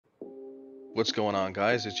What's going on,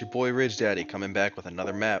 guys? It's your boy Ridge Daddy coming back with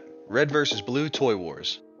another map, Red vs. Blue Toy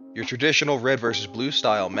Wars. Your traditional Red vs. Blue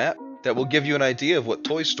style map that will give you an idea of what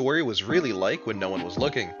Toy Story was really like when no one was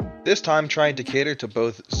looking. This time trying to cater to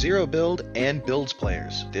both zero build and builds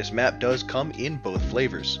players. This map does come in both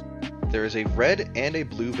flavors. There is a red and a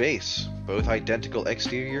blue base, both identical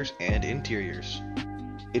exteriors and interiors,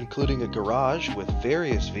 including a garage with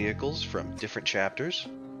various vehicles from different chapters,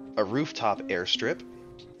 a rooftop airstrip,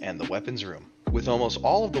 and the weapons room, with almost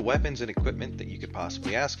all of the weapons and equipment that you could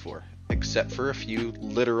possibly ask for, except for a few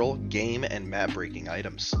literal game and map breaking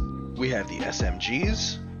items. We have the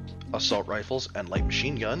SMGs, assault rifles and light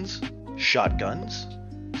machine guns, shotguns,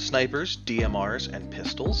 snipers, DMRs and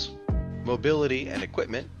pistols, mobility and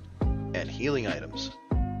equipment, and healing items.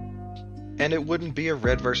 And it wouldn't be a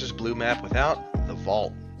red versus blue map without the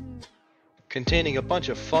vault, containing a bunch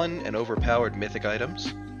of fun and overpowered mythic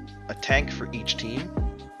items, a tank for each team,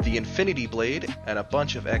 the Infinity Blade, and a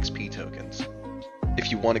bunch of XP tokens.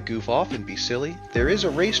 If you want to goof off and be silly, there is a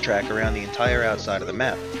racetrack around the entire outside of the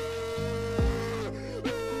map.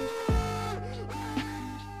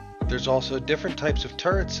 There's also different types of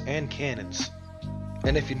turrets and cannons.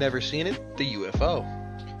 And if you've never seen it, the UFO.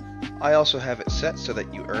 I also have it set so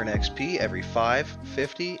that you earn XP every 5,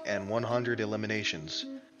 50, and 100 eliminations,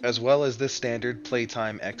 as well as the standard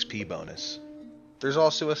playtime XP bonus. There's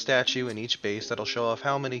also a statue in each base that'll show off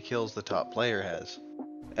how many kills the top player has.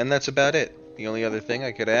 And that's about it. The only other thing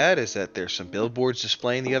I could add is that there's some billboards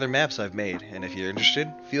displaying the other maps I've made, and if you're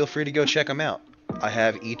interested, feel free to go check them out. I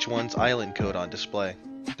have each one's island code on display.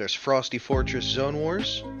 There's Frosty Fortress Zone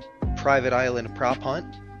Wars, Private Island Prop Hunt,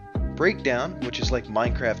 Breakdown, which is like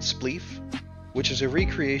Minecraft Spleef, which is a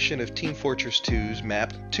recreation of Team Fortress 2's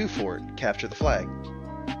map 2 Fort, Capture the Flag.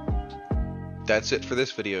 That's it for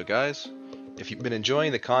this video, guys. If you've been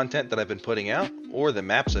enjoying the content that I've been putting out, or the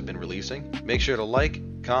maps I've been releasing, make sure to like,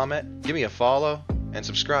 comment, give me a follow, and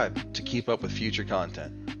subscribe to keep up with future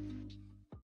content.